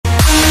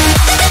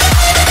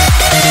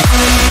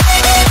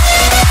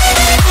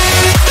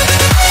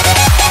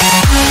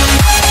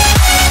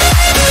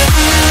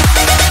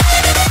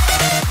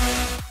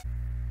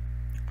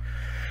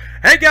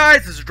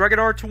guys, this is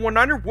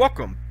DragonR219er.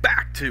 Welcome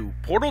back to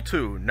Portal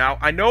 2. Now,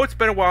 I know it's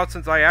been a while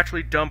since I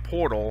actually done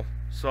Portal,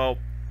 so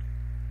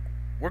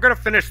we're gonna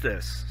finish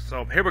this.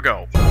 So, here we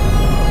go.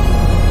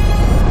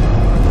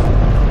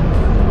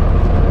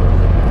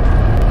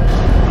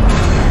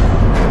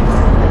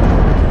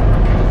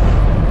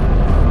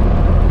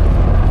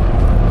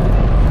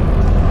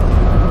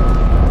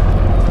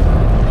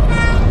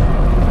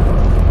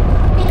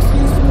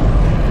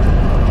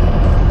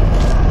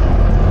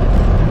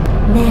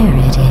 There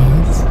it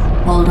is.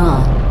 Hold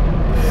on.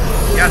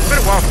 Yeah, it's been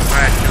a while since I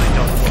actually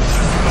done Portal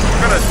 2, but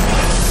we're gonna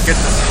get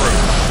this through.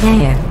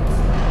 There.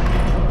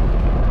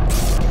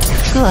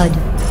 Good.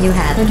 You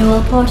have a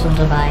dual portal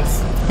device.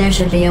 There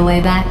should be a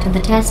way back to the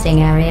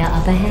testing area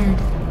up ahead.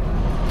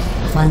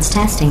 Once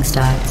testing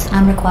starts,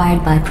 I'm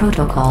required by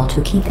protocol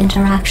to keep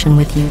interaction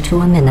with you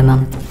to a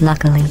minimum.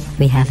 Luckily,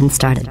 we haven't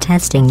started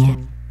testing yet.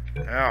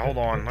 Yeah, hold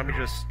on. Let me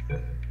just...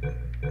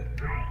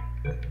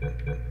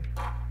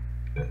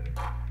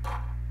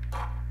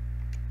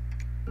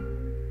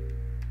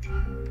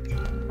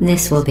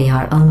 This will be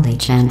our only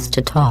chance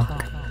to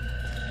talk.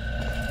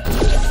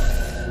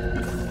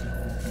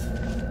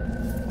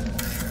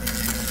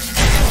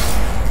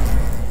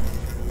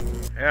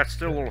 Yeah, it's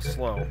still a little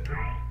slow.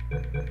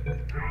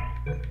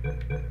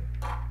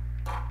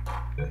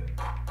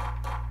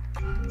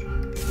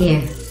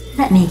 Here,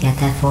 let me get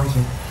that for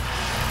you.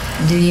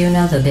 Do you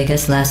know the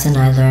biggest lesson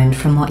I learned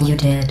from what you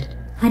did?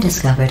 I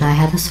discovered I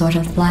had a sort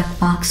of black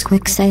box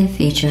quick save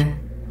feature.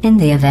 In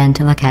the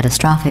event of a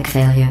catastrophic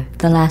failure,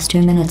 the last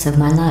 2 minutes of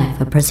my life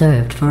are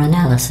preserved for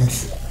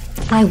analysis.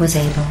 I was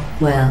able,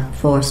 well,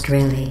 forced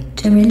really,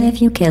 to relive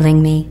you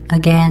killing me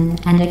again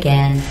and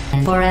again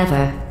and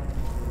forever.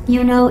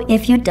 You know,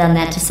 if you'd done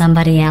that to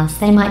somebody else,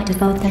 they might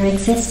devote their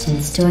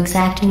existence to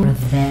exacting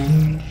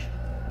revenge.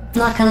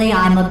 Luckily,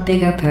 I'm a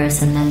bigger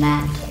person than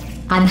that.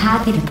 I'm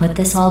happy to put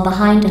this all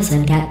behind us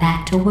and get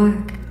back to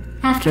work.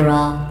 After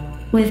all,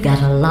 we've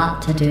got a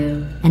lot to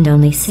do, and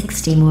only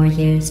 60 more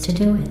years to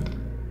do it.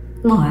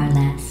 More or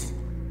less.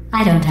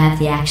 I don't have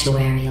the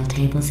actuarial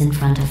tables in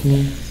front of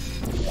me.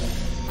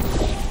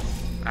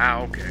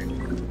 Ah, okay.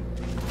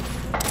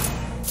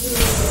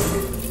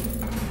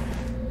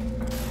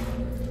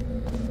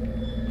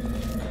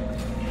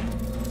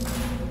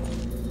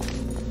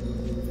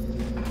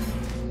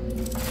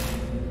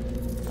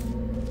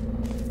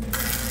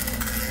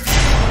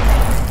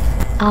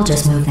 I'll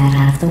just move that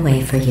out of the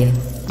way for you.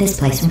 This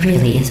place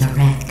really is a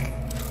wreck.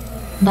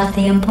 But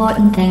the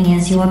important thing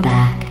is you're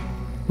back.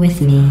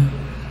 With me.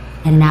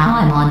 And now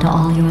I'm on to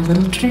all your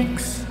little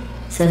tricks.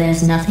 So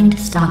there's nothing to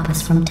stop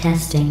us from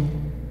testing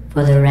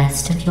for the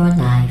rest of your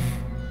life.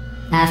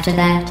 After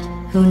that,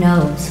 who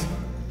knows?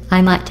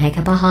 I might take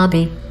up a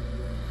hobby.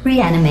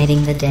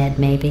 Reanimating the dead,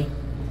 maybe.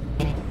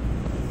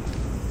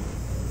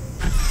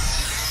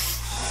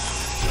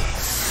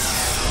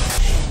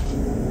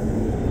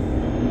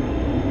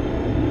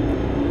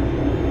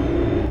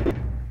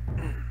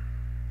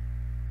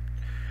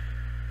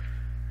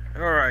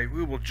 Alright,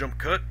 we will jump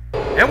cut.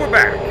 And we're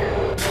back!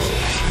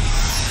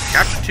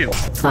 Chapter 2.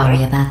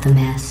 Sorry about the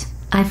mess.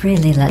 I've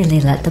really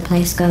let the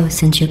place go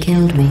since you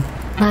killed me.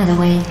 By the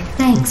way,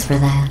 thanks for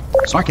that.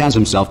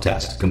 Sarcasm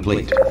self-test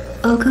complete.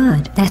 Oh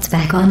good, that's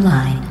back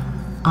online.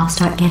 I'll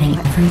start getting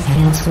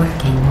everything else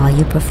working while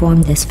you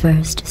perform this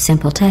first,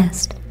 simple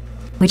test,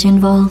 which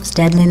involves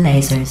deadly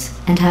lasers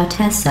and how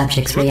test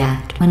subjects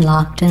react when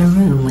locked in a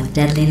room with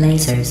deadly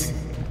lasers.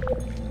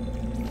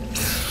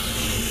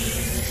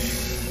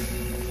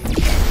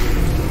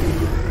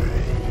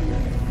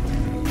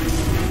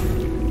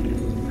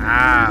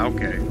 Ah,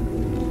 okay.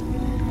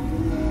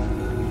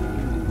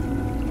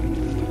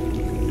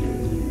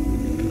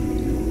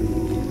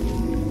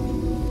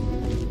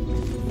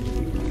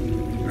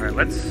 Alright,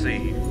 let's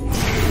see.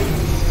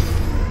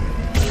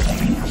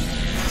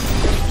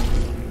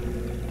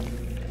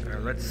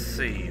 Alright, let's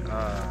see.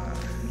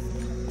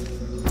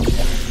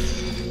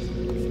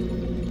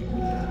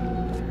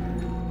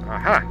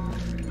 Aha!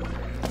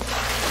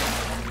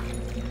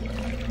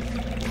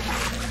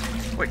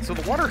 Wait, so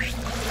the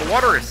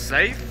water is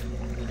safe?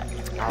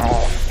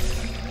 Oh.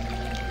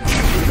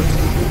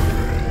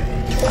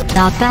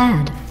 Not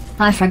bad.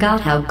 I forgot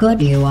how good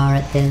you are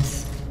at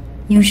this.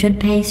 You should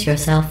pace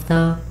yourself,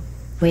 though.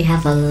 We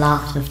have a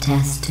lot of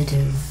tests to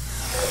do.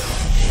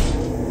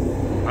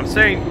 I'm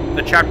saying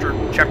the chapter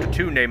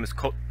 2 name is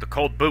The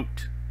Cold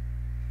Boot.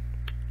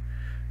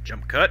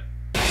 Jump cut,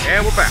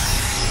 and we're back.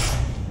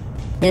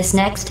 This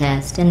next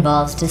test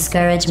involves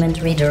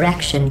discouragement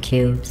redirection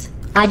cubes.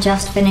 I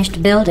just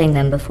finished building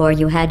them before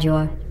you had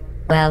your,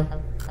 well,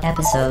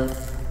 episode.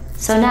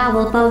 So now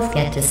we'll both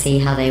get to see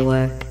how they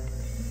work.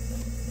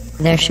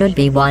 There should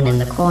be one in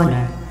the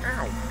corner.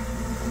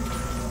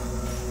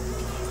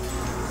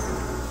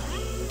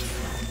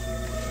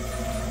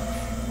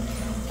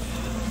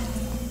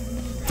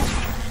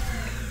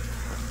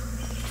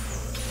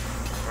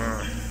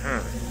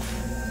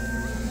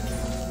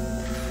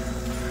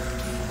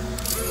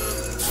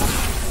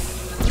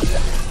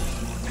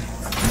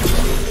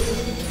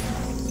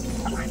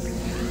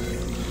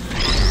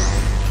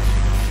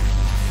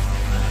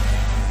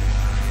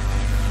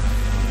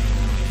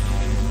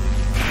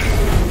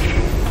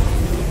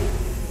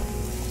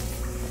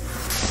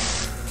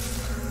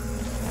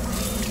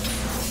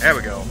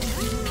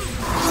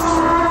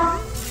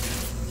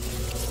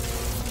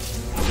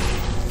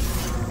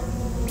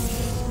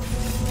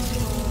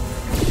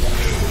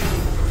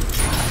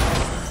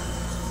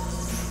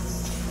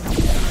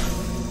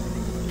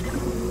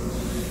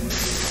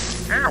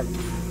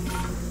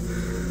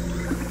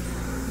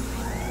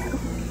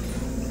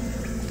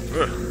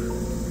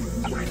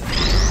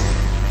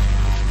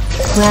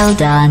 Well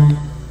done.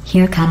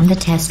 Here come the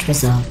test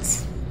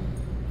results.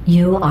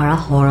 You are a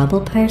horrible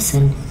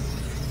person.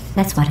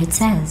 That's what it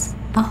says.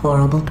 A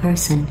horrible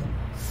person.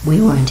 We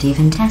weren't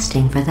even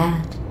testing for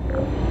that.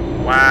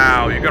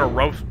 Wow, you got a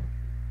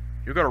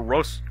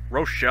roast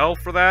Shell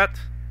for that?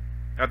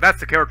 That's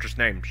the character's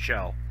name,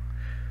 Shell.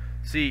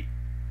 C-H-E-E.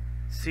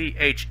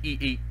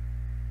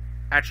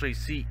 Actually,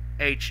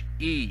 C-H-E-L-L.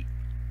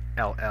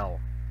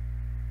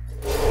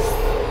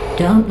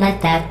 Don't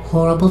let that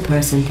horrible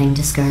person thing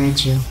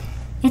discourage you.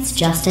 It's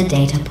just a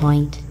data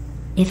point.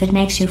 If it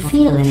makes you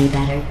feel any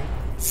better,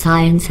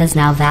 science has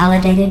now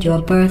validated your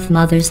birth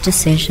mother's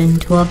decision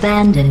to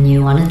abandon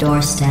you on a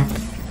doorstep.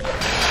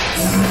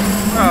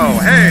 Oh,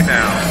 hey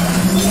now.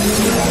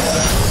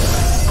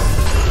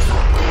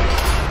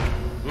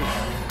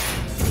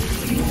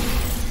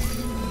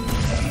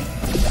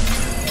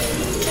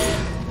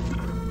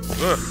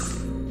 Ugh.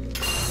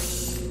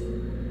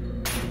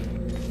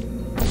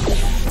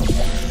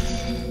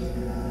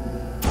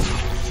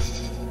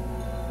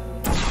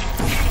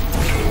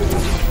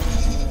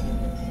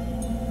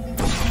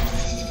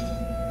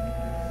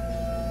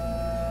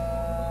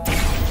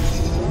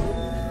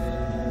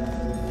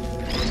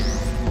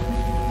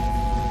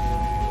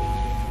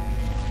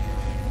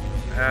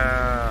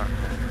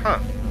 Huh.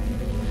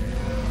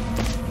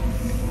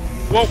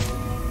 Whoa.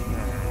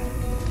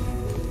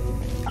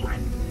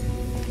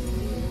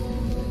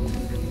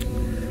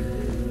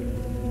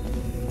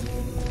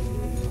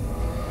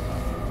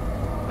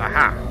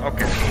 Aha,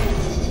 okay.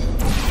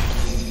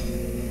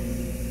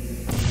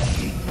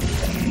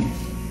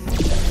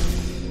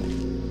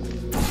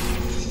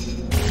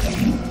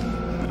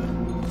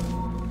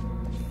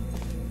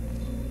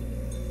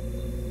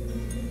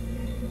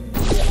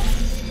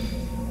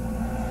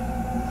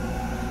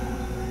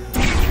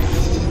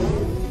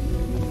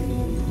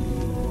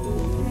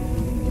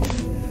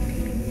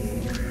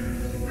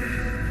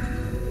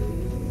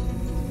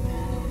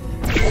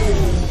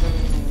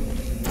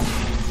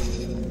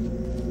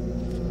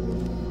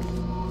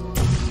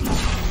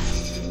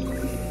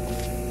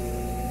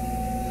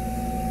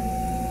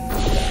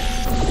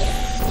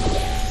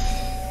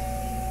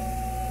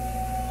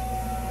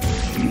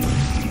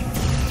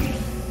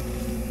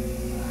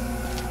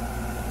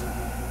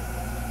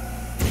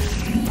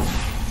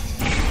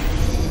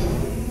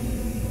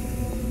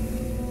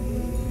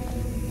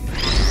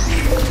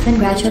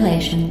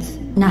 Congratulations.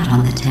 Not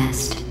on the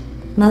test.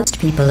 Most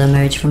people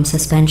emerge from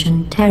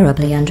suspension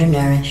terribly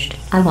undernourished.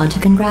 I want to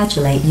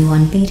congratulate you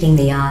on beating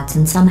the odds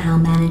and somehow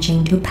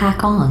managing to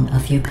pack on a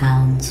few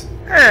pounds.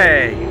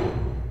 Hey!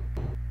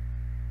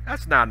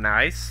 That's not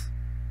nice.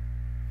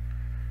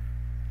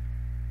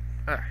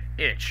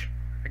 Itch.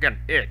 I got an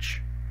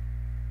itch.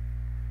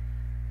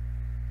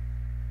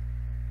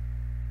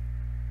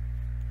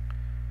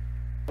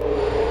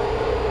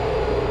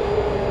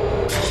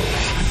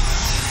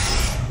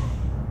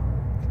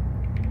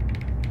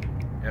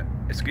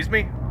 Excuse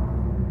me?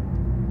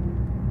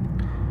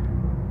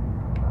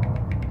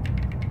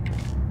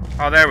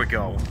 Oh, there we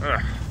go.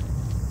 Ugh.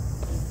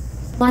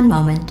 One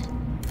moment.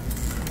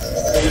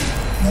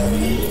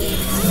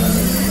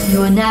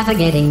 You are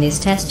navigating these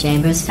test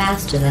chambers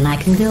faster than I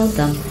can build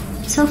them,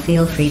 so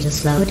feel free to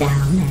slow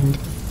down and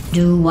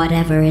do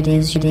whatever it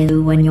is you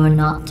do when you're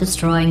not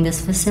destroying this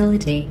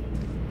facility.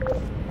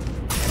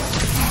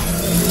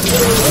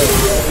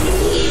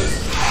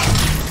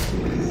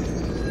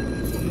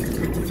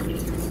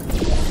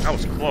 That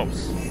was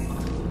close.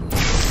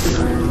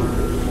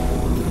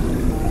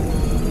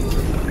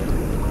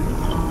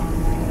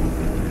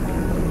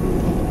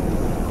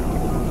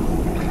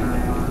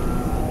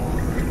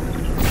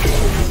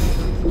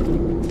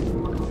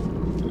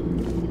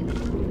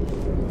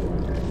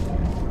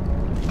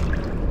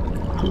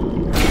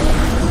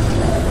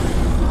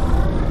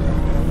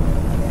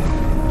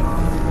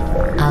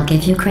 I'll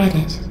give you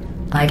credit.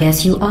 I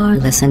guess you are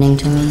listening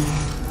to me.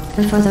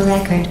 But for the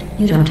record,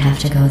 you don't have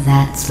to go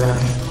that slowly.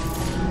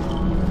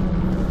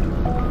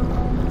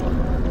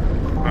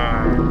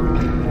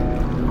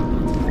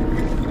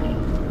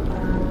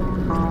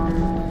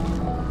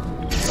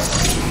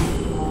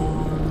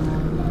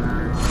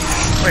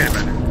 Wait a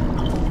minute.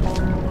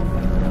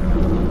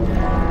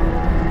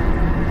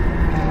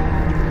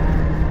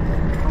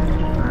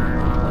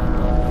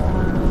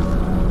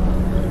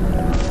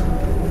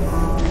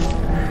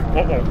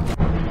 Uh-oh.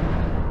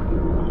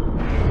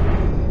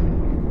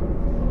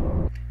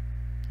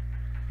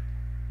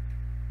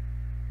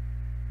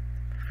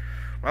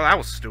 Well, that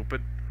was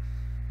stupid.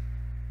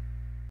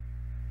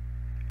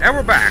 And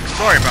we're back.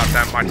 Sorry about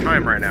that. My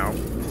time ran out.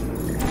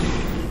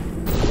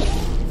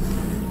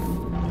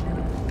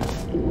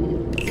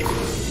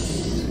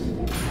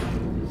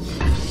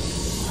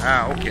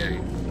 Ah, okay.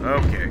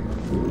 Okay.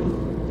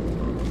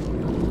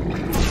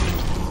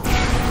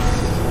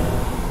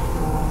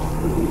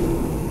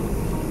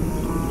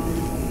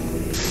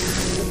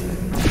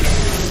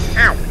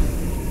 Ow!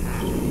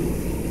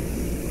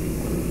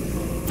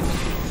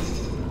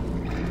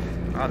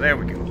 Ah, there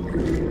we go.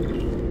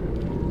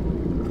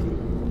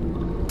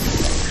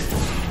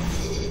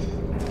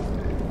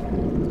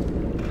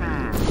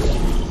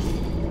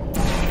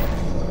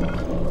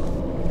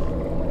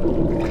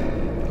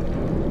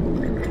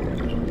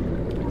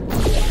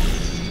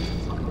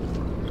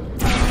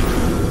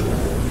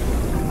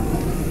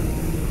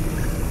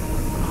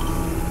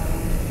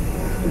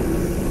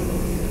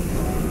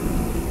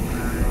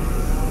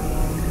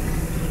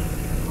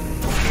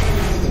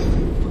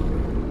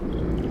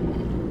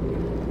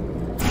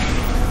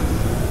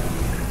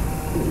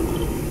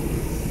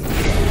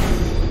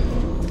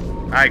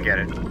 I get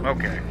it.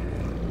 Okay.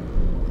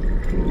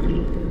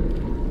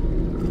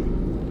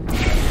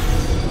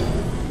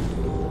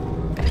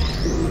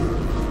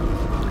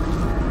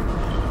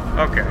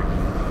 Okay.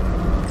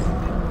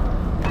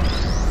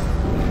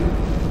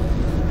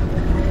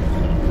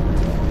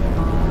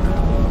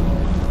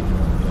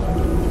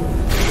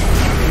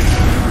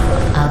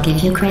 I'll give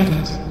you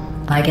credit.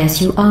 I guess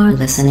you are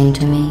listening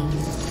to me.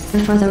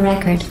 But for the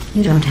record,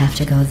 you don't have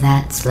to go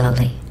that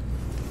slowly.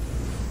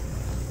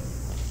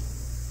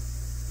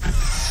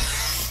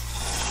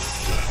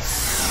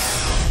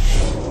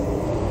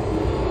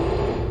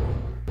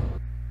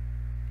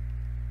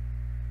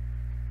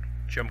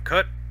 Jump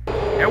cut.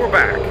 And we're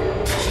back.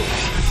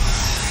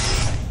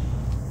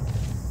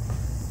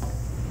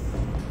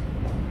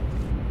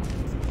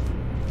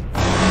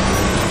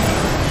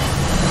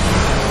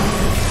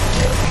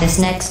 This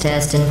next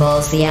test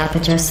involves the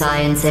Aperture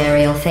Science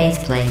Aerial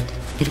Faceplate.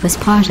 It was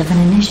part of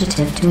an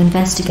initiative to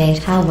investigate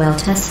how well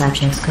test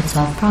subjects could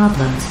solve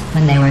problems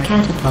when they were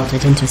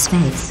catapulted into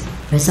space.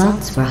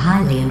 Results were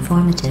highly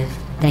informative.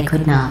 They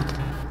could not.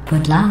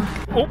 Good luck.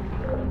 Oh.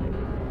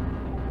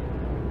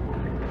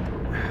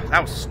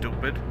 That was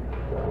stupid.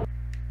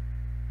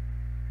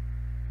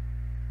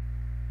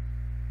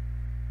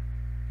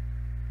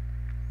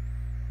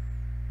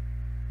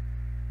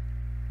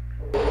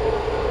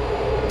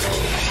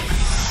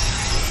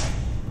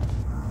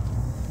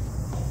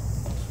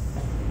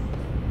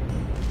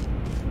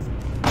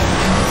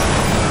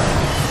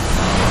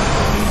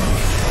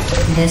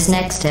 This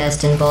next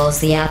test involves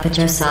the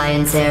Aperture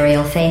Science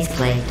Aerial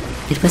Faceplate.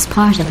 It was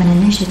part of an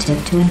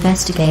initiative to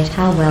investigate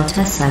how well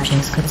test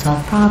subjects could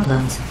solve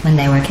problems when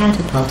they were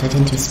catapulted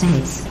into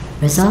space.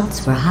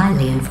 Results were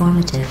highly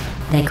informative.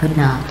 They could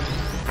not.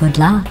 Good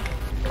luck.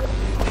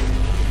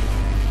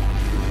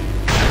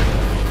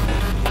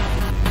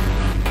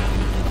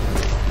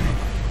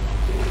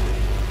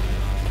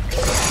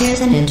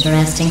 Here's an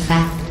interesting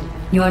fact.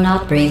 You're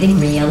not breathing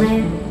real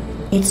air.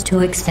 It's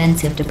too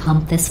expensive to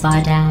pump this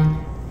far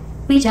down.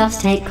 We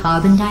just take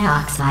carbon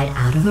dioxide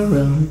out of a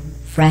room,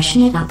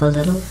 freshen it up a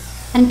little,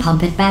 and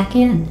pump it back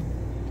in.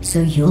 So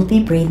you'll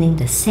be breathing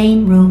the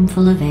same room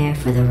full of air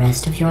for the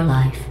rest of your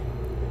life.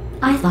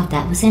 I thought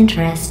that was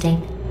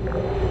interesting.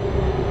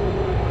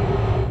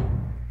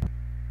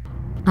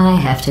 I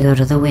have to go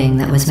to the wing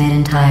that was made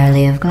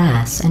entirely of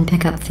glass and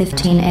pick up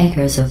 15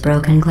 acres of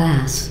broken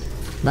glass.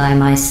 By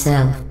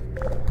myself.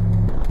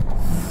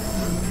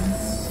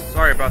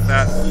 Sorry about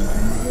that.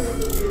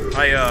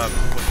 I was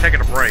taking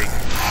a break,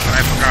 but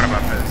I forgot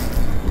about this.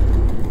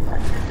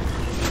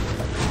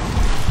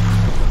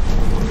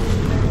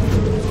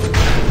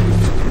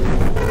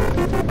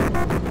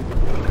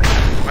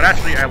 But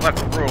actually, I left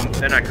the room,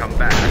 then I come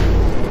back.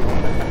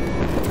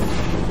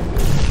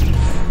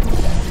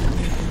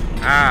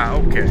 Ah,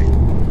 okay.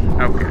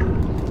 Okay.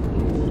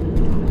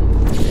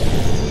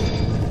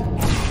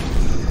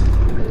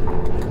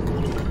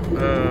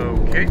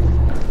 Okay.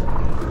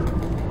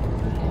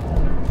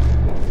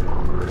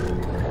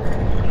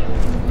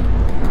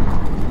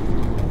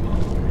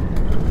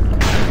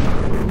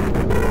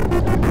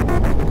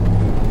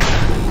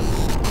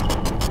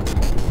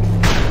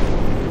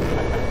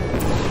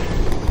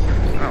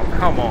 Oh,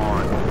 come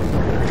on.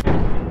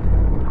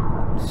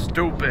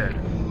 Stupid.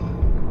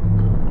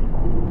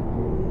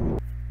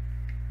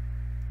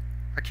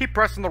 I keep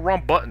pressing the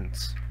wrong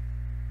buttons.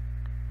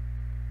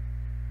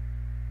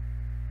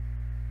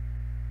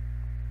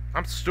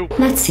 I'm stupid.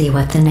 Let's see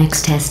what the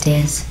next test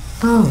is.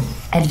 Oh,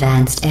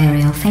 advanced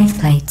aerial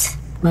faceplates.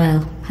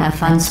 Well, have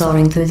fun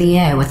soaring through the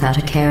air without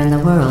a care in the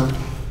world.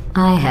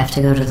 I have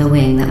to go to the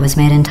wing that was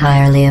made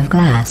entirely of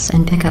glass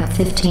and pick up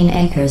 15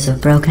 acres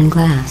of broken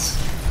glass.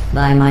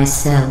 By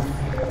myself.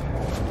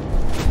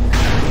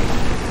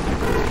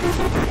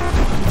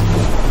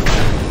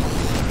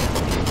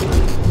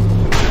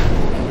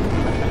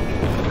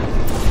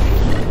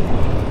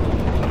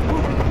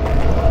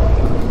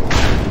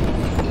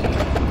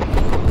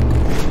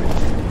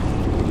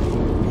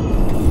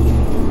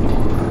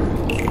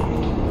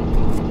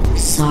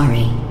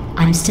 Sorry,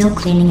 I'm still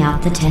cleaning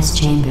out the test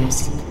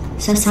chambers,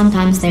 so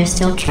sometimes there's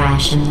still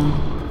trash in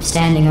them,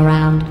 standing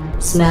around,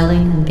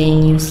 smelling and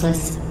being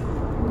useless.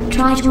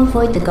 Try to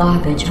avoid the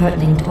garbage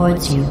hurtling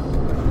towards you.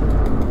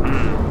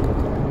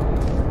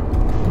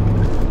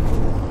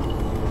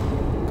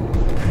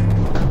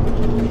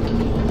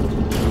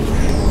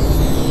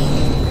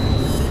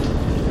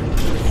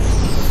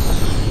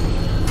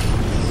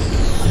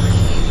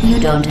 You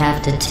don't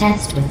have to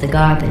test with the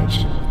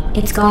garbage.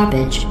 It's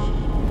garbage.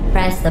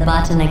 Press the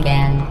button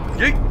again.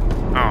 Yeet.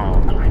 Oh.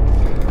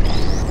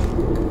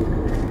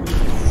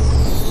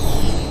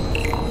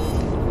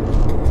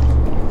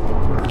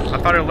 I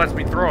thought it lets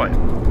me throw it.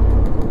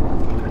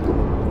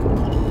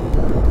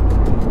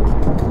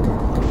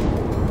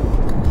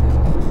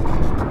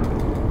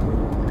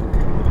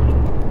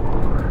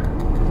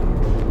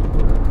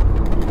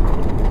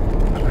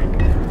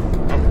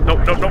 Oh, nope,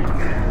 nope, nope.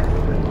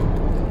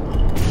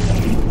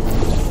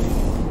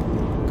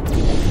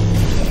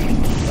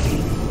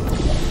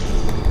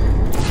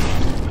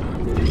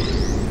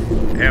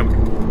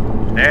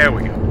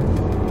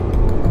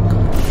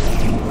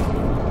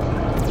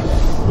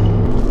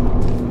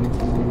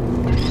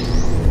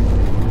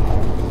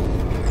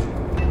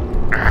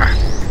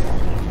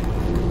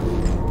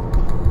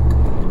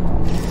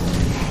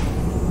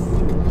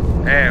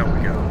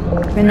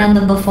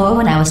 Remember before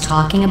when I was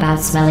talking about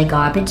smelly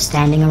garbage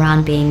standing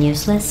around being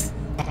useless?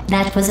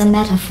 That was a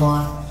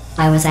metaphor.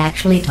 I was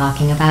actually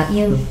talking about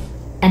you.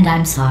 And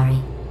I'm sorry.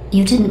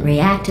 You didn't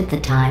react at the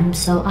time,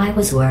 so I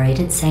was worried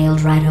it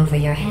sailed right over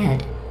your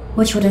head,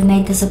 which would have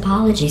made this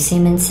apology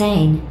seem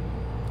insane.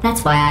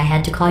 That's why I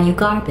had to call you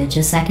garbage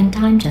a second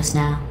time just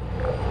now.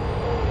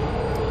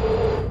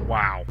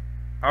 Wow.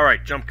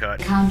 Alright, jump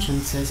cut.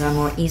 Consciences are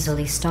more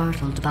easily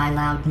startled by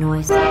loud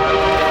noises.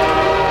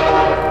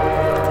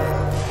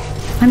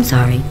 I'm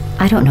sorry.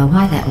 I don't know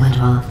why that went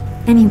off.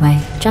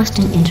 Anyway, just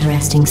an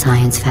interesting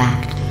science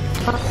fact.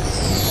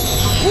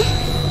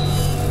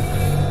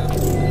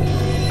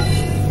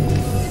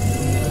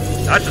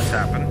 That just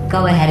happened.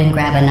 Go ahead and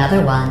grab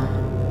another one.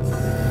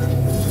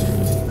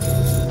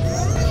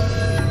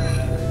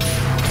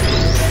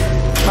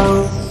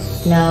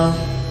 Oh,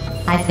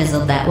 no. I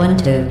fizzled that one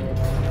too.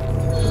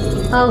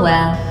 Oh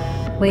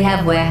well. We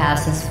have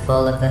warehouses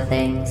full of the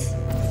things.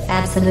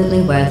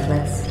 Absolutely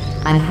worthless.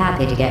 I'm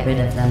happy to get rid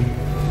of them.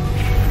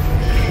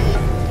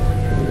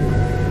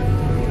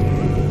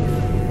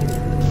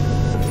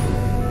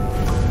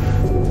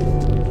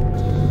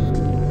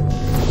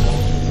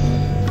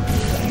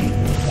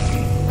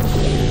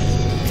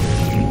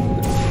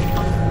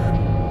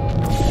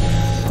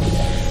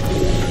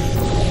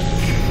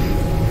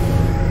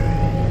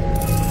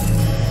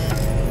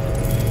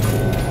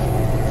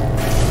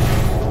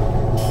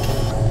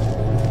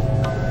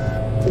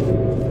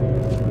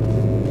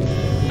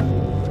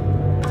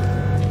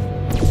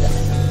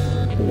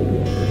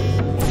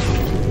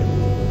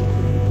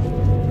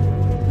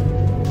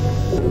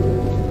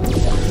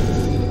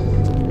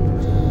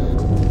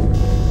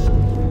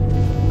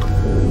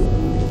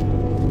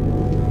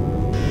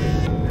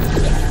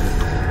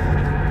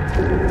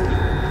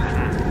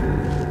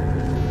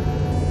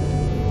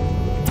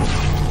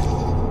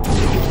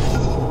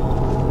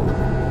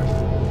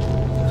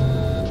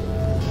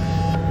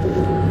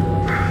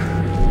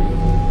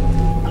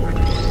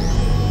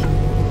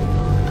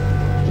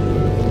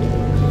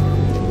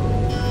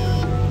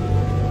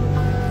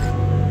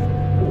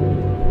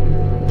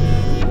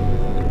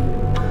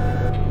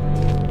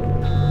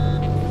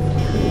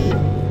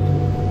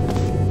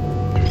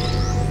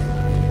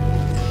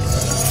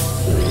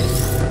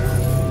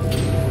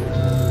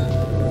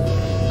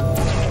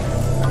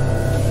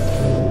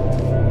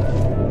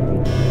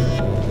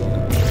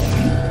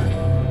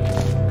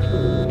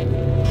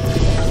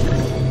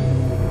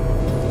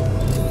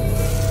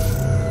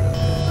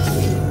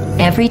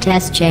 Every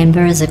test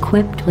chamber is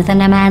equipped with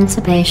an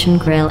emancipation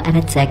grill at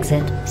its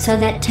exit, so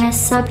that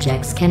test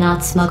subjects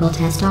cannot smuggle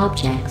test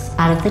objects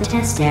out of the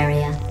test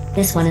area.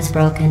 This one is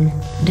broken.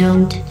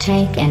 Don't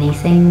take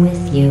anything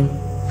with you.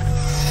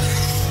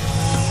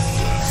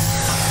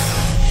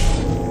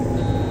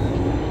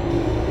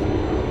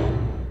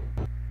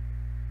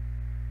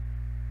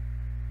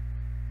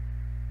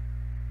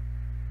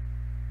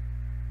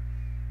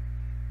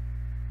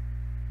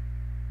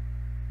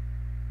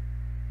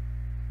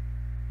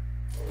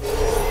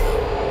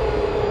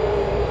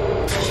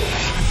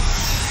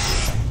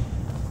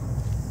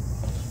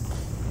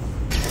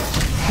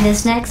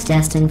 This next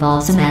test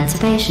involves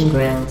emancipation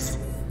grills.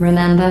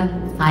 Remember,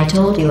 I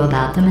told you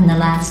about them in the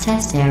last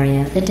test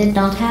area that did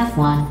not have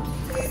one.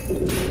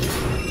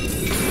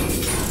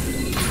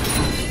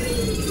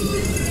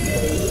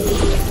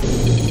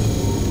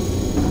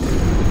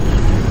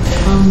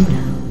 Oh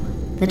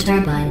no, the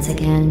turbines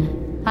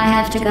again. I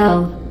have to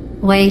go.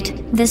 Wait,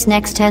 this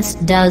next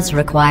test does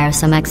require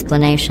some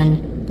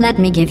explanation. Let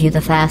me give you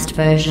the fast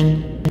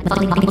version.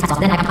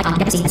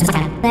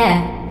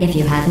 There, if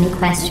you have any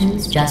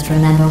questions, just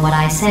remember what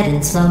I said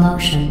in slow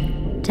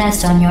motion.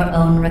 Test on your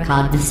own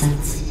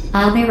recognizance.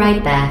 I'll be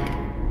right back.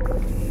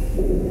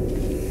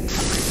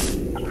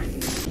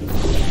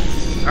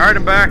 Alright,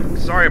 I'm back.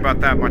 Sorry about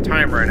that, my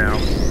time right now.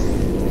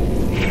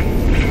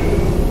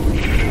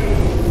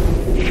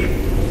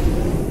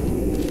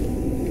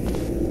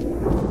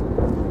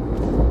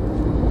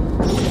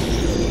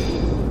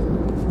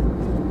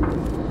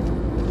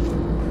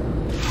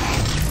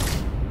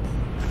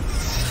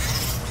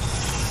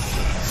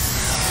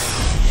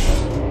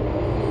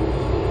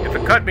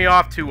 Cut me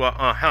off to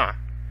uh-huh.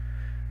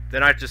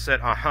 Then I just said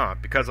uh-huh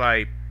because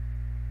I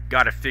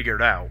got it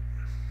figured out.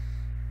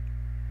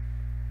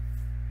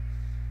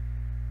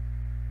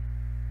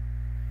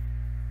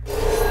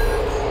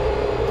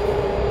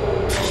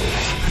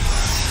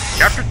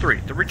 Chapter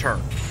 3, The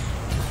Return.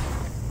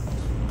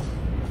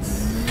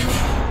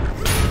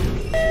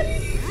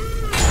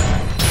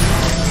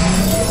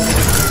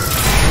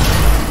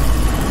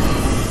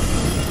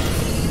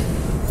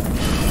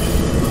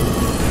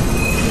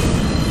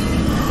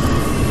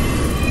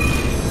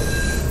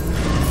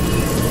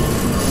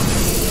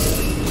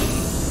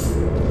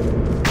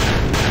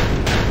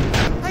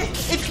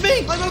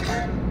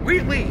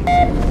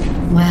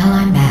 Well,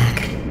 I'm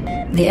back.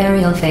 The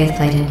aerial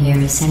faceplate in here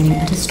is sending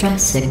a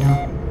distress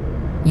signal.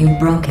 You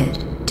broke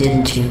it,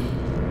 didn't you?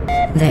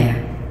 There.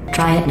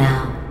 Try it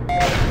now.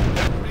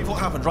 What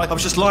happened, right? I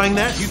was just lying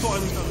there. You thought I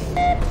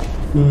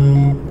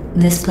was...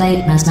 This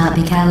plate must not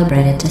be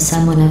calibrated to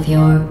someone of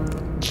your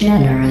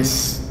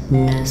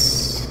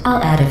generousness.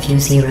 I'll add a few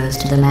zeros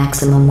to the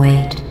maximum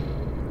weight.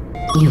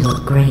 You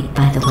look great,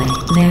 by the way.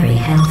 Very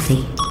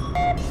healthy.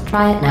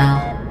 Try it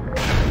now.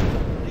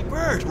 Big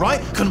bird, right?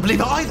 Couldn't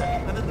believe it either.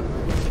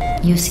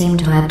 You seem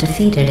to have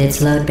defeated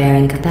its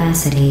load-bearing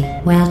capacity.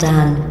 Well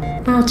done.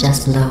 I'll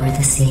just lower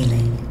the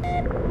ceiling.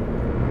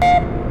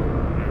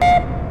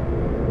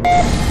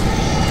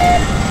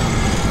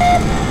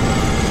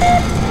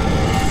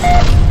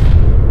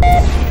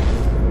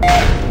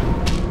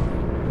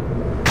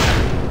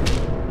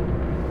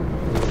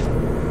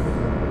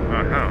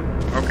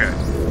 Okay.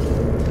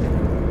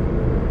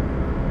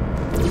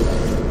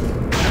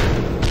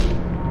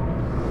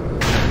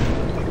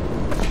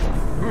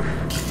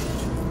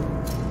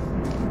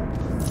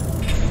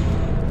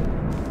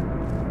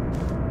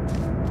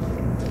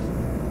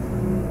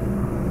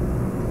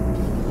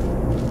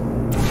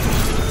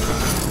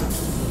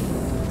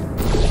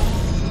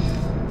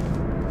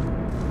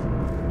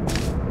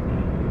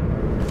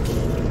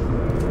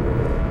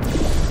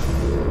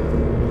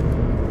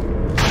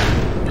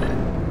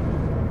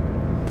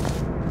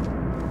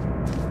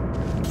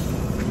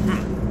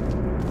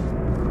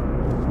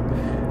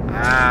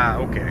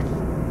 Okay.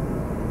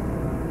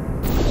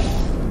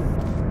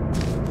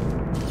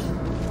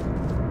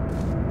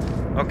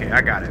 Okay,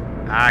 I got it.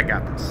 I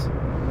got this.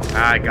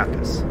 I got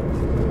this.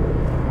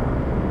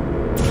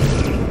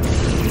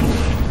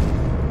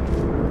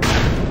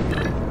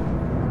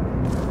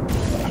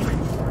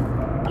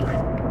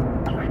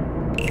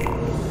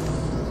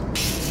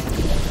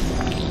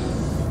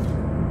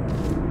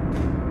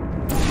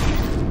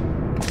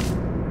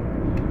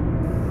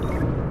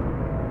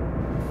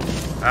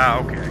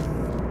 Okay.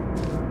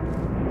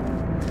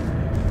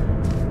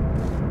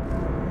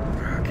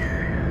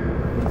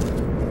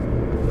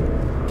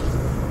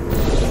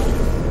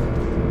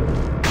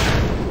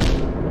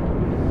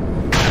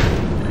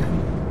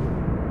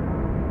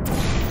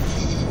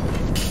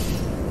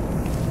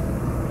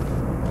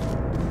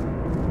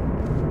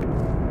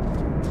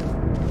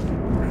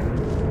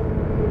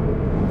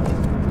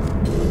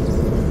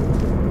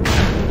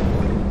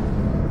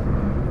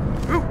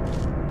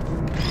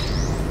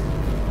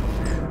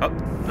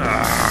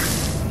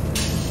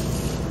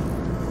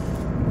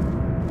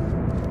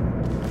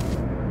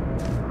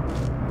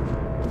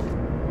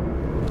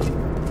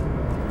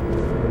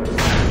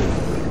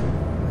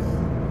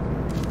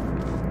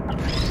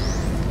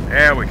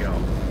 There we go.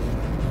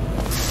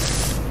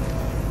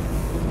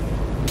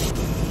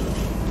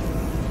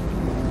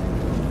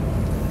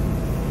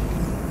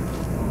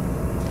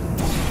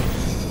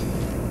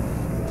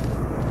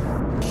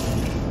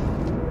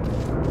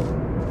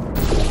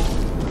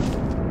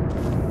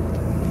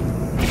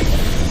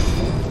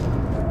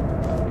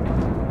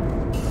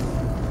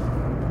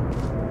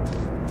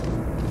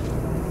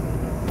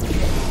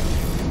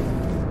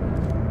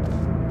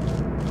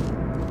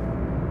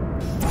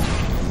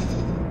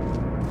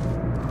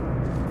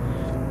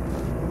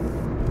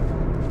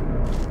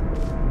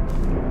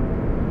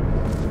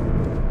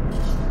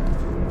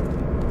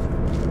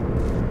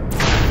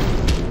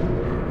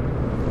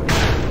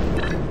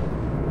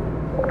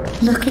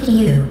 Look at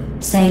you,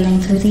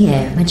 sailing through the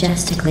air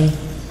majestically,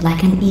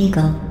 like an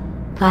eagle,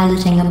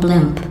 piloting a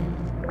blimp.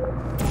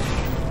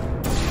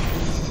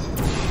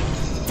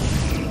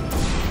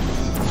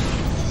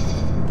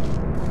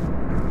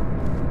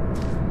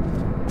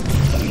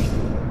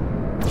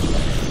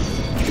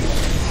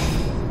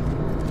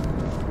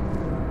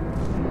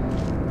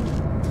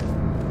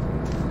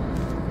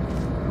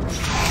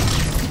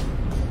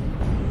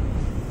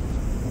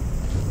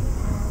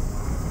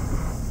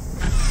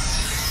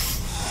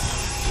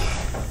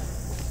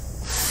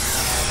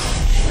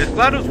 If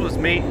GLaDOS was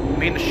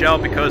mean to Shell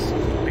because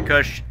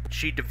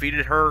she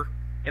defeated her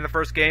in the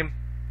first game,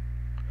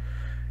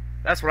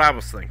 that's what I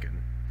was thinking.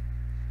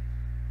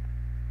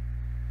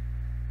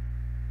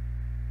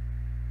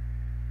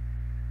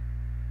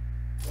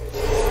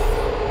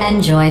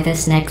 Enjoy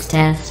this next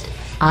test.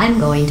 I'm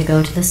going to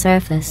go to the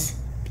surface.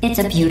 It's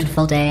a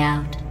beautiful day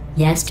out.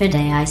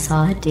 Yesterday I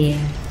saw a deer.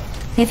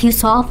 If you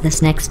solve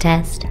this next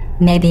test,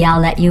 maybe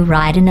I'll let you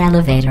ride an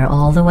elevator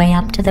all the way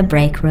up to the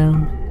break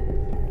room.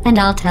 And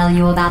I'll tell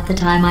you about the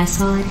time I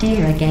saw a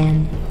deer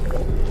again.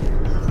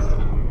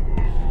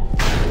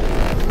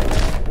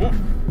 Oof.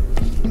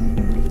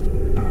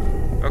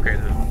 Okay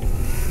then.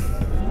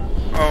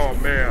 Oh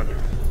man.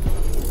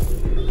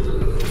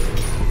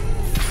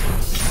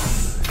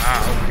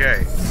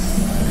 Okay.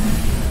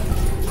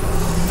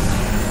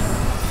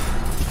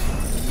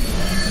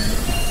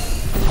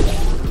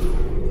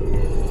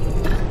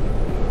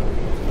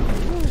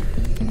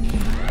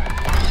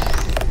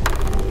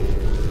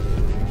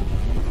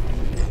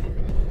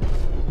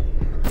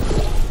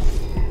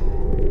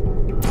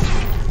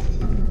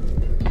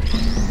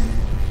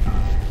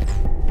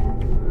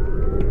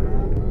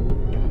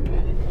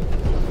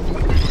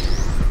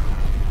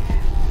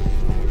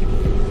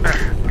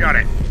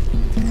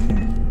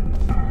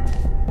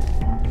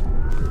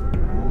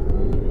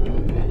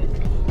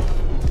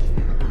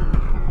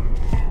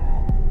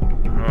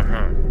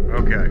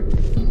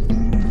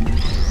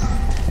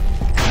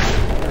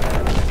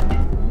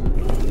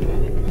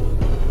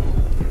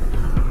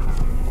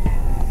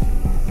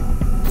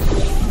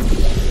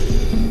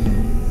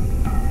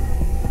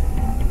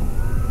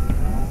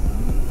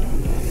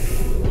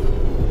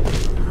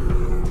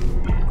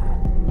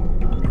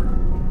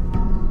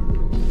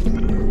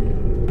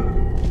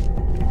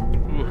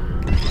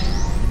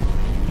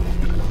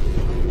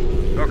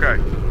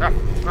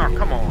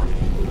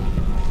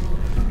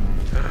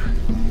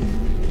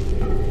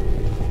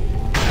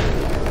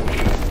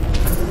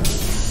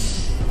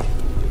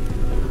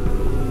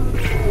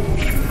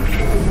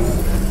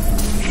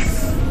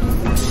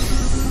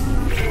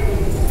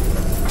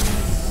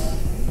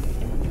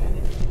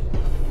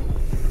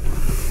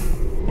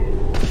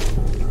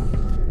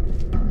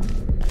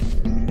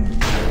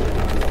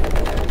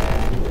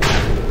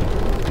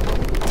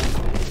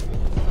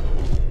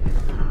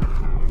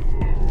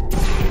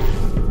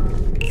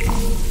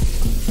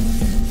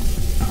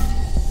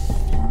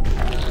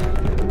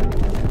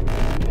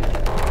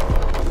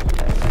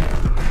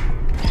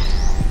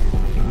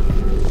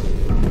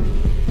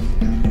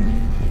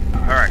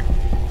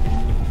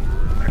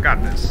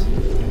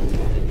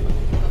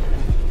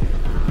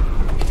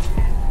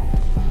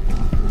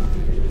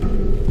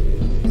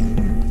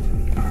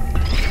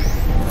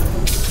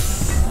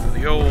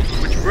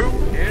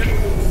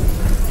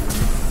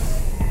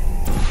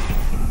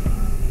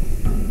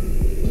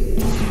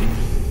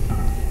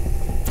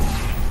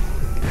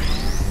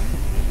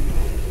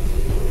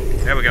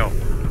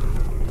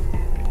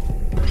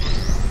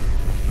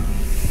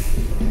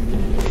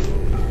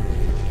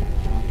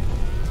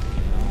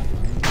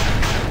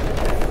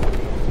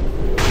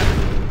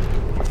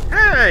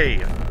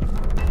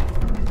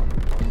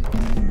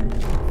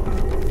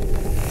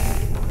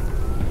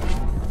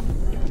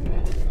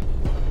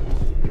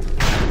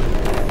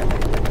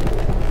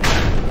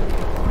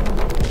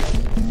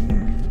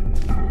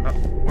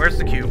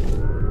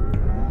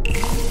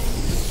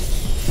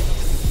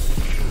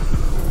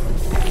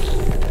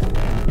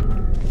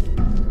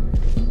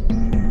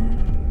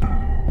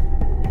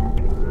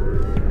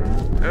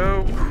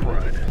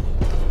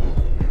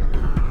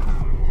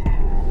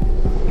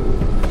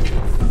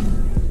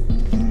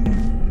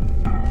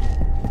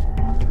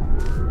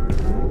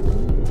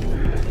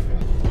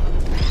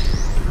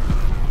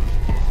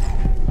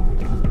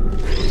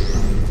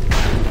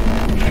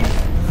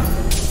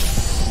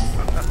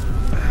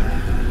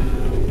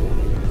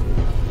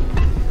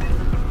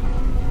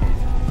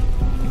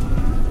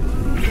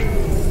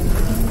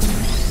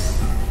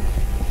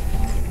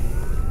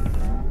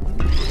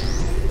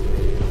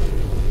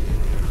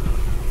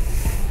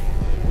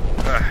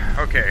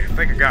 Okay, I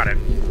think I got it.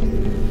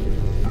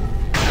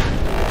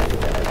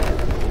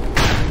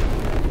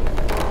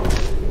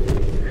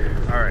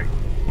 Alright.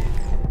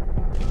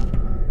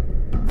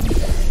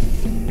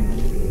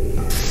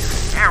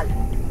 Ow!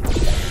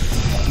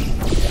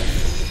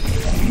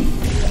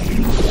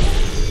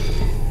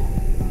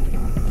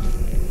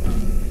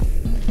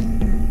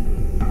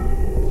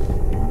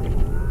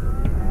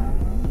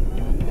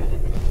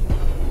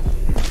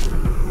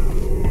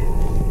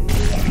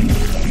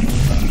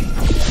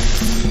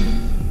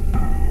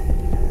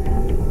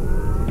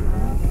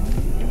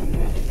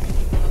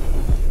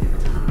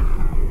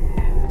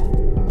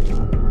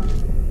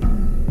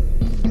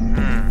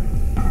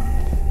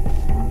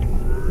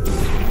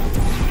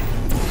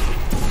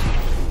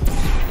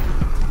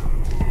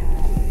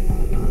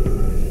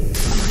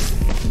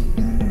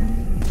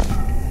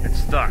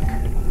 Stuck.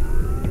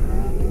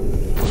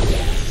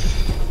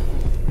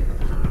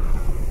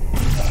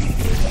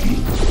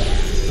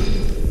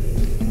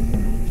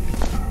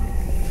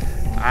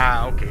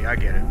 Ah, okay, I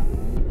get it.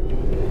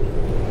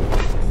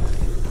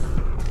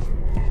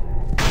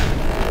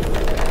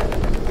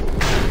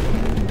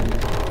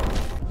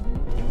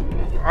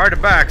 Alright,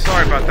 I'm back.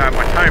 Sorry about that.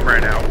 My time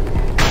ran out.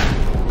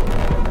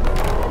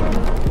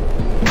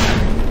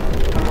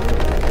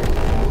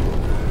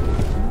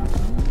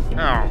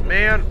 Oh,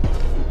 man.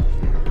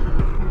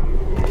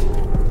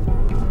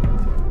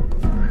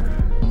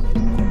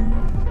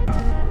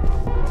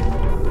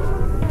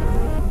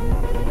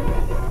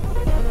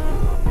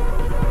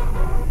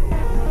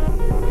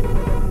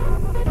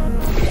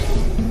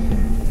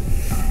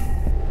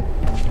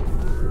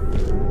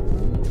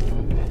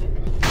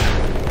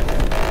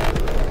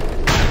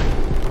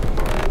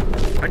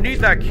 I need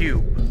that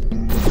cube.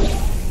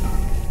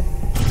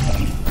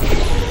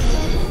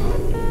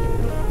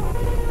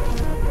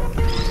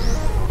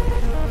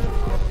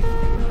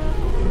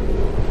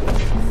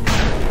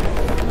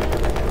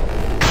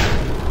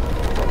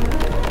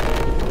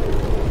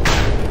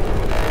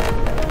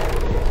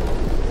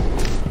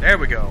 There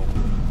we go.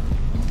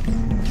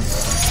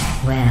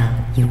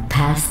 Well, you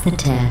passed the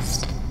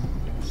test.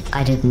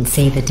 I didn't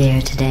see the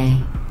deer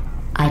today.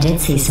 I did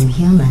see some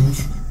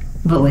humans.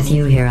 But with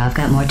you here, I've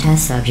got more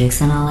test subjects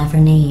than I'll ever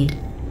need.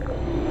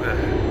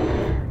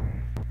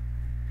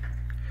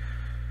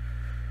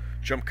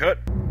 Jump cut.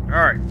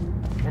 Alright,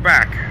 we're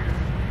back.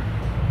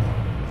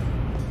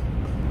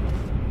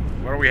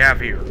 What do we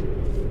have here?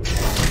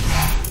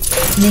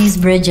 These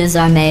bridges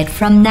are made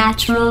from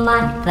natural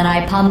light that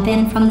I pump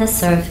in from the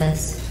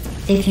surface.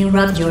 If you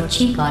rubbed your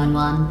cheek on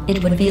one,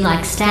 it would be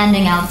like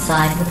standing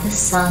outside with the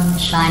sun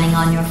shining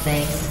on your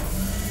face.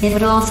 It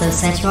would also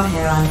set your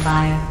hair on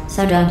fire,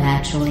 so don't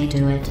actually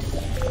do it.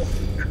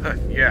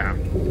 Yeah.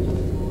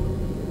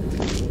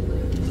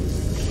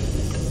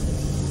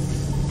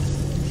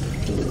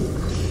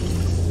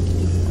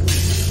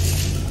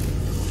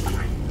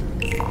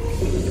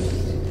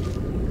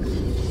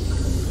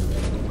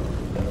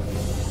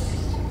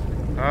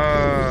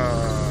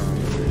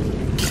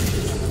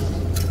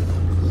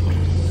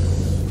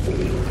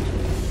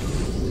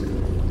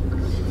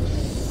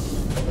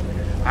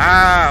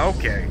 Ah,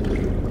 okay.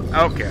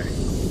 Okay.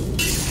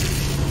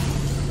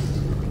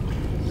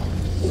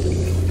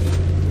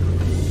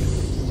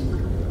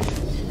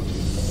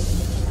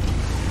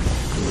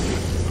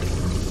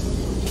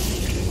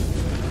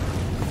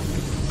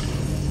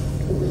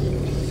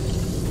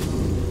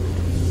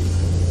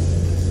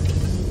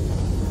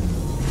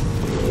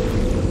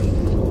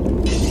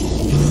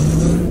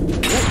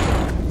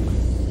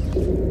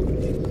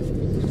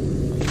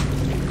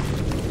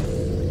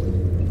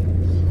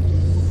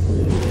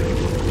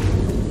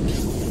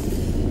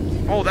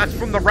 Oh, that's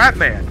from the Rat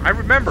Man. I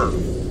remember.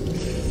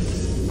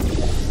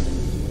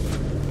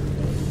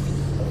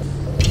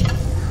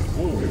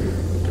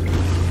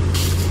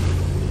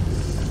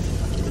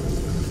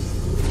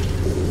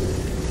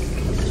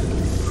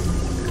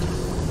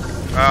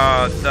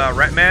 The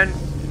Rat Man,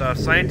 the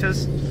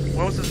scientist.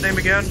 What was his name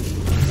again?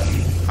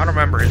 I don't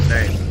remember his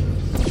name.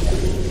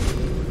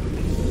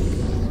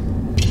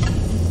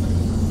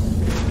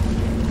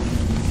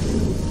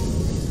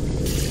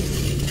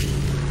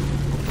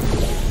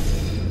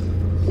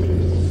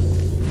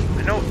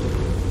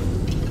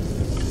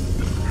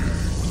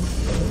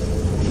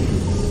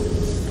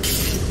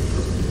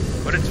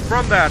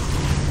 From that,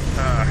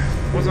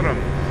 was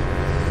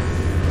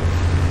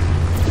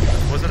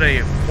it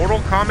a Portal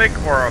comic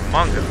or a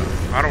manga?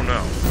 I don't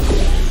know.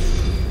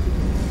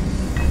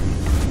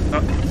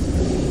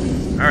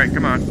 Alright,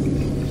 come on.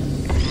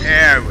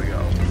 There we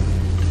go.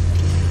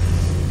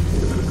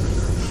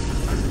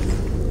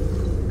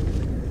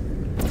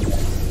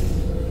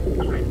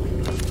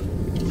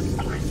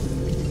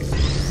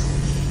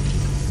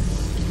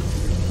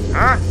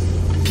 Huh?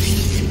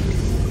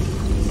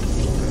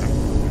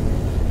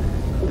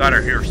 Thought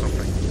I hear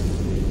something.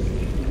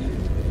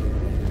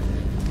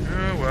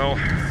 Oh, well.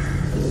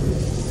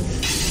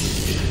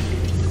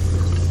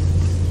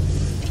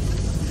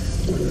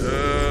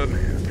 Man.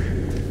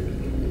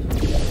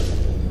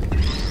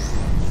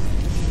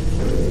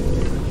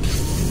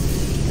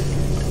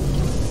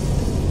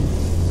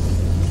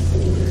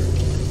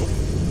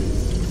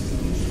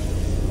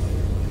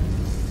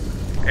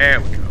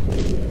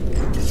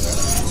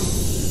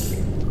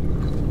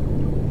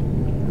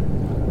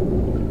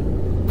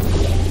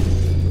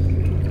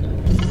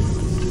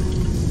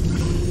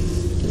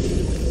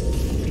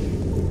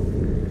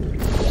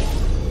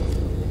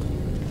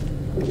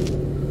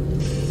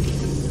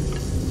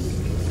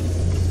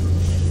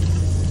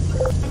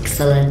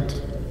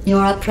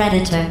 you're a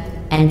predator,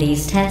 and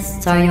these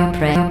tests are your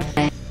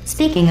prey.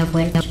 Speaking of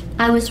which,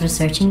 I was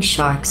researching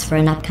sharks for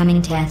an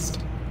upcoming test.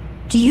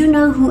 Do you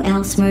know who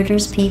else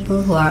murders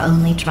people who are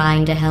only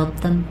trying to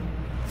help them?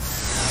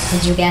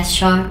 Did you guess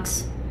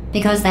sharks?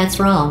 Because that's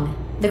wrong.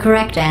 The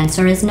correct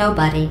answer is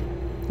nobody.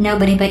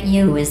 Nobody but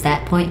you is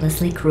that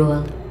pointlessly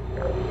cruel.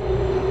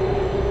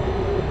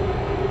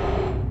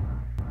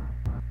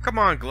 Come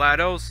on,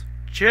 GLaDOS.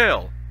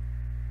 Chill.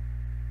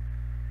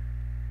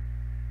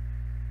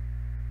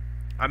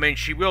 I mean,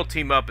 she will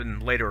team up in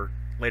later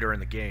in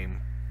the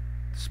game.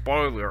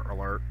 Spoiler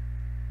alert.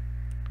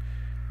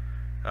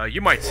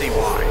 You might see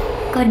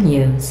why. Good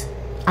news.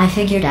 I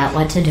figured out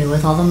what to do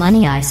with all the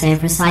money I save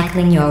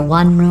recycling your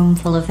one room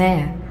full of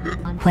air.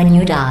 When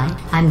you die,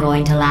 I'm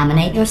going to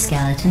laminate your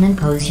skeleton and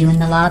pose you in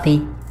the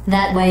lobby.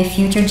 That way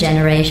future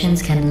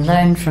generations can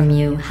learn from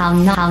you how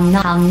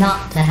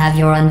not to have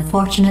your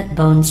unfortunate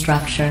bone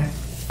structure.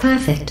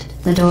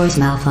 Perfect. The door's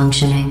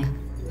malfunctioning.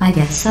 I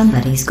guess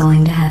somebody's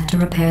going to have to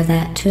repair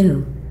that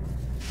too.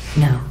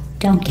 No,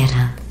 don't get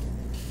up.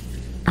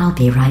 I'll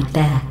be right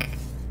back.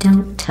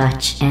 Don't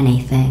touch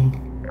anything.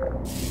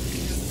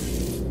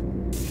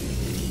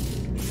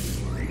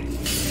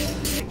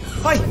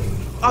 Hi!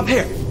 Up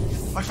here!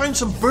 I found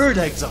some bird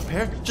eggs up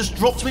here. Just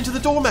dropped them into the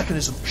door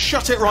mechanism.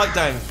 Shut it right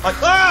down.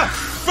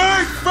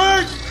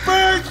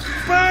 Bird!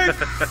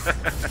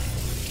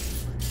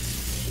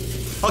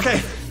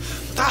 Okay,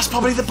 that's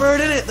probably the bird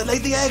in it that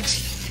laid the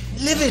eggs.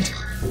 Livid.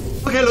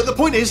 Okay, look, the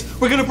point is,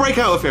 we're gonna break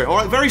out of here,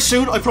 alright? Very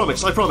soon, I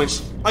promise.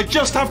 I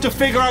just have to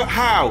figure out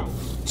how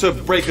to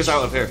break us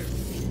out of here.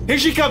 Here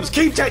she comes.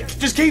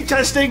 Just keep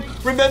testing.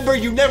 Remember,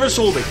 you never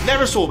saw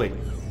me.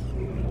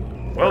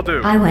 Will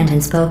do. I went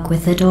and spoke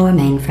with the door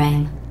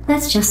mainframe.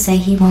 Let's just say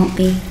he won't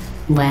be,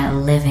 well,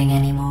 living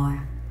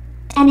anymore.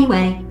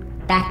 Anyway,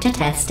 back to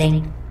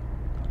testing.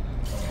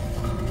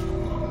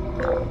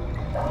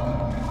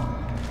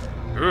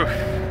 Oof.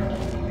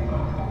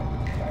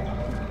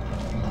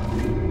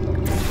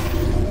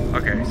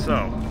 Okay,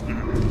 so.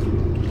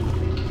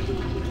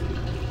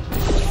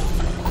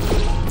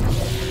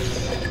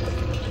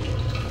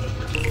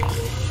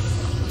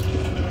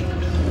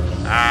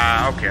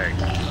 Okay.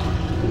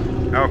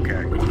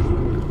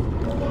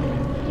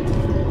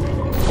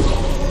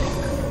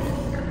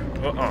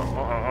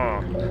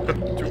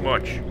 Too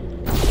much.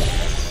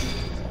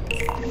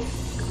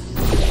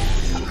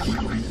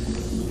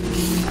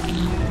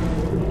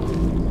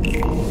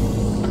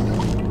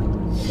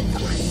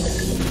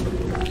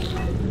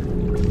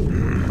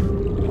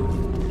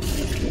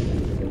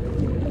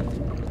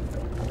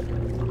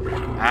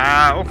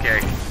 Okay.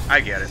 I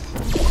get it.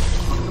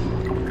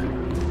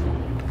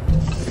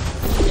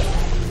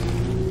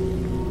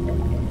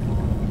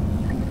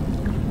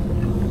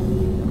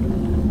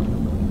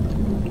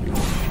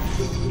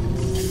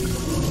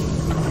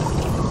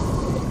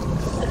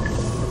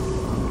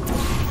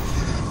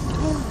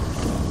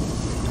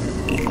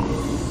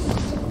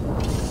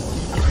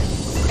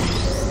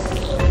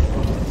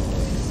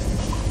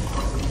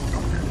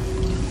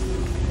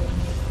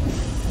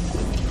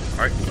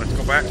 Alright, let's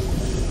go back.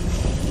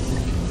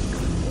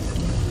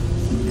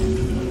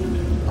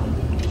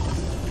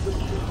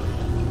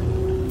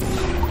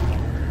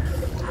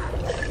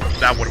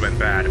 That would have been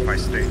bad if I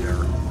stayed there.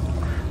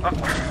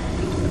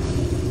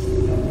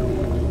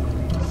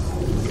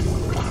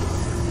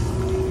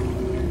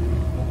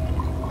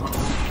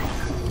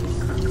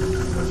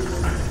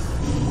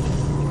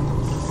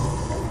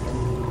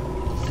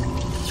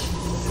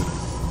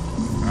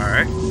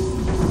 Alright.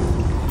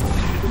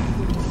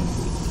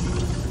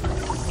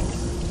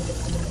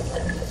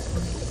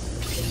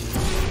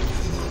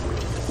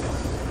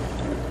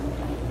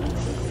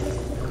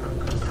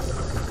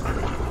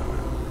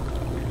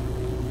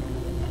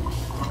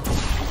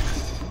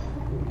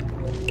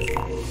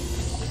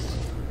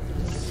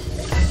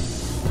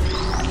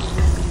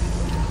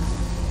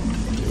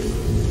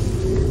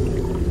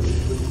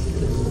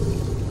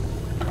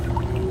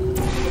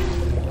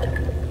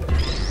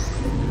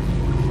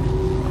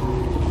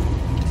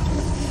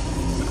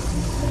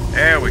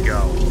 There we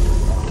go.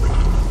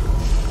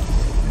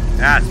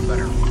 That's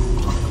better.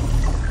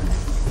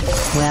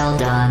 Well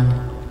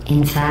done.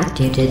 In fact,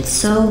 you did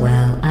so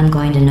well, I'm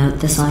going to note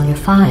this on your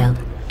file,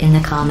 in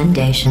the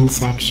commendation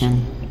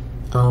section.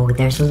 Oh,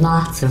 there's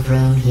lots of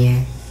room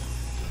here.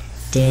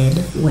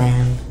 Did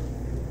well.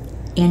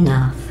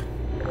 Enough.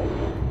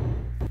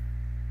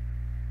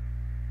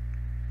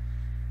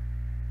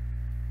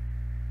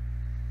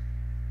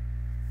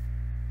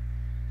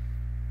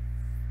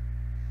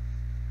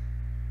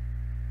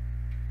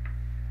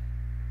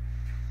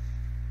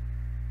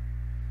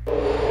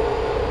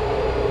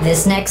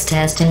 This next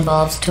test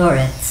involves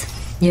turrets.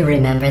 You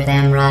remember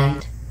them,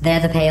 right? They're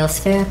the pale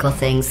spherical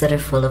things that are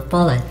full of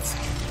bullets.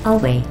 Oh,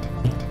 wait.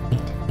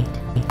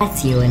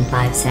 That's you in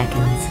 5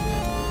 seconds.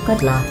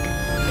 Good luck.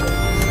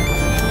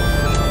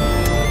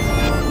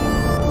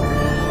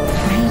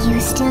 Are you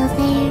still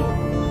there?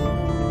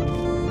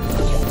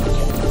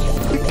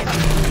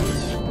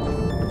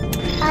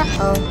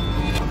 Uh-oh.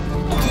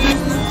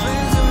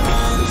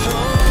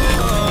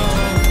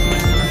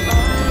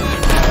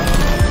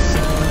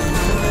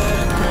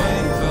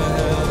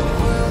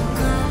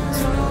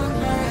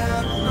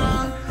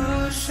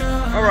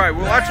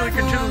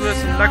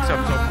 next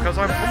episode because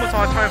I'm almost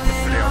out of time for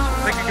this video. So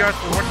thank you guys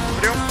for watching this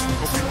video.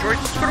 Hope you enjoyed.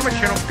 Subscribe to my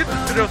channel, give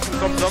this video some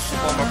thumbs up,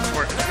 follow my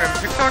support on Instagram and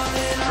TikTok.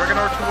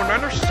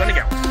 DragonR219er signing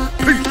out.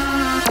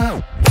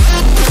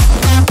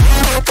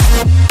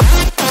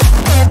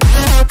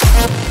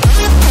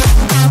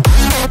 Peace!